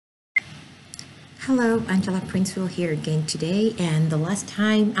Hello, Angela Princewill here again today. And the last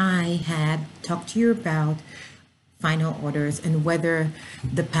time I had talked to you about final orders and whether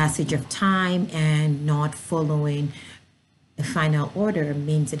the passage of time and not following a final order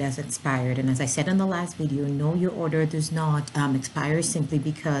means it has expired. And as I said in the last video, no, your order does not expire simply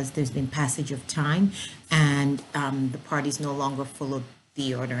because there's been passage of time and the parties no longer follow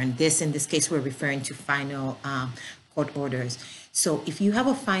the order. And in this case, we're referring to final court orders. So if you have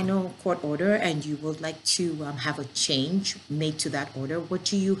a final court order and you would like to have a change made to that order, what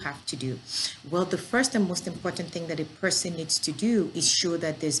do you have to do? Well, the first and most important thing that a person needs to do is show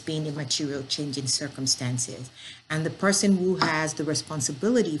that there's been a material change in circumstances. And the person who has the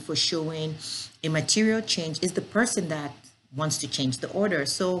responsibility for showing a material change is the person that wants to change the order.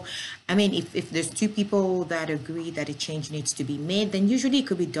 So, I mean, if there's two people that agree that a change needs to be made, then usually it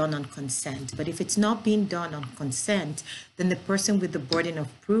could be done on consent. But if it's not being done on consent, then the person with the burden of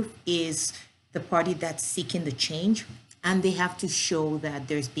proof is the party that's seeking the change, and they have to show that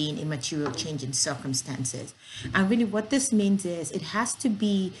there's been a material change in circumstances. And really what this means is it has to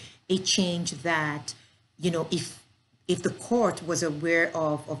be a change that, if the court was aware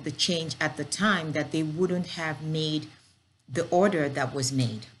of the change at the time, that they wouldn't have made the order that was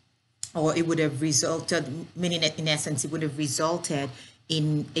made, or it would have resulted, meaning in essence, it would have resulted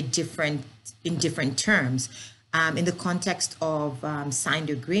in different terms. In the context of signed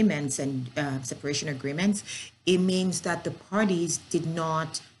agreements and separation agreements, it means that the parties did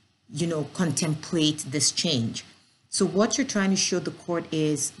not, contemplate this change. So what you're trying to show the court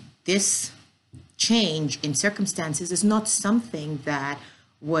is this change in circumstances is not something that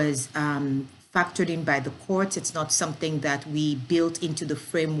was factored in by the courts. It's not something that we built into the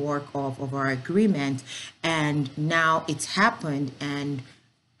framework of our agreement, and now it's happened and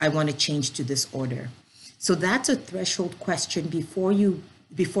I want to change to this order. So that's a threshold question before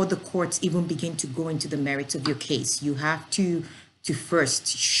the courts even begin to go into the merits of your case. You have to first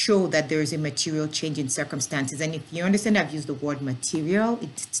show that there is a material change in circumstances. And if you understand, I've used the word material,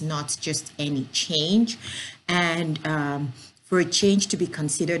 it's not just any change. And for a change to be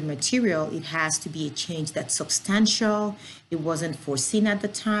considered material, it has to be a change that's substantial, it wasn't foreseen at the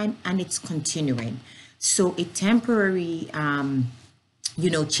time, and it's continuing. So a temporary,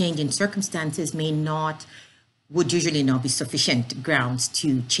 change in circumstances would usually not be sufficient grounds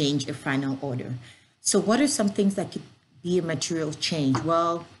to change a final order. So what are some things that could be a material change?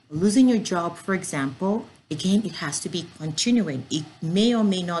 Well, losing your job, for example, again, it has to be continuing. It may or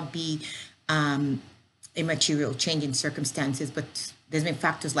may not be a material change in circumstances, but there's been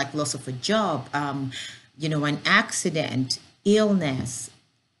factors like loss of a job, an accident, illness,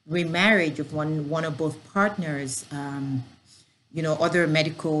 remarriage of one or both partners, other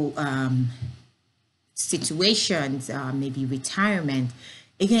medical situations, maybe retirement.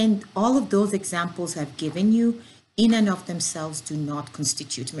 Again, all of those examples I've given you in and of themselves do not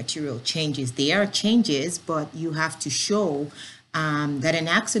constitute material changes. They are changes, but you have to show that an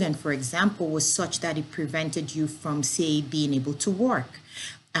accident, for example, was such that it prevented you from, say, being able to work.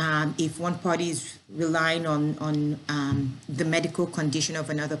 If one party is relying on the medical condition of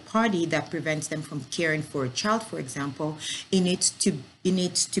another party that prevents them from caring for a child, for example, it needs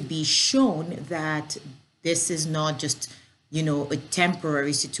to be shown that this is not just a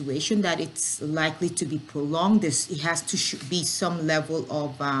temporary situation, that it's likely to be prolonged. It has to be some level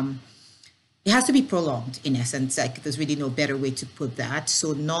of it has to be prolonged, in essence. Like, there's really no better way to put that.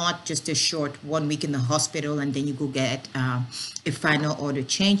 So not just a short 1 week in the hospital and then you go get a final order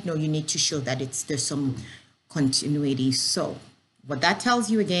change. No, you need to show that there's some continuity. So what that tells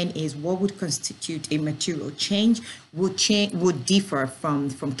you again is what would constitute a material change would differ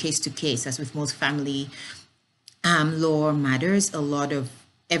from case to case. As with most family law matters,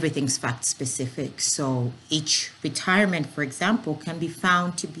 everything's fact specific. So each retirement, for example, can be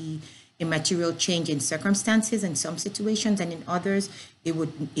found to be a material change in circumstances in some situations, and in others it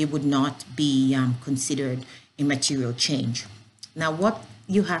would not be considered a material change. Now, what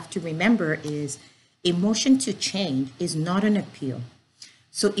you have to remember is a motion to change is not an appeal.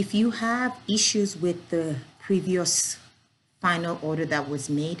 So if you have issues with the previous final order that was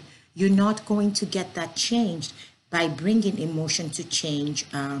made, you're not going to get that changed by bringing a motion to change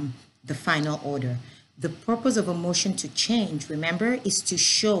the final order. The purpose of a motion to change, remember, is to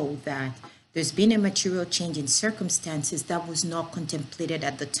show that there's been a material change in circumstances that was not contemplated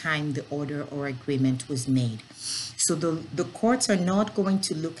at the time the order or agreement was made. So the courts are not going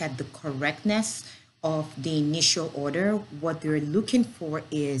to look at the correctness of the initial order. What they're looking for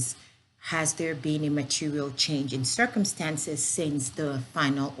is, has there been a material change in circumstances since the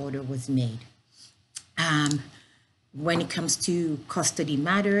final order was made? When it comes to custody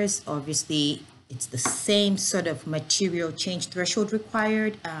matters, obviously, it's the same sort of material change threshold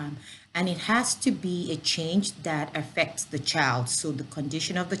required, and it has to be a change that affects the child. So the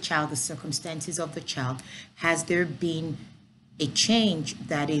condition of the child, the circumstances of the child, has there been a change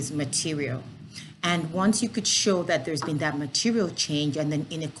that is material? And once you could show that there's been that material change, and then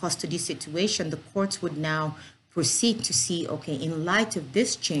in a custody situation, the courts would now proceed to see, okay, in light of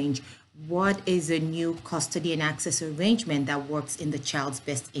this change, what is a new custody and access arrangement that works in the child's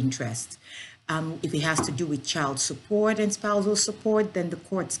best interest? If it has to do with child support and spousal support, then the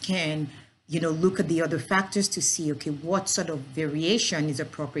courts can, look at the other factors to see, okay, what sort of variation is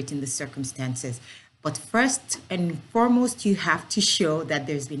appropriate in the circumstances. But first and foremost, you have to show that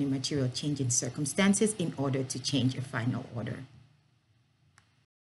there's been a material change in circumstances in order to change a final order.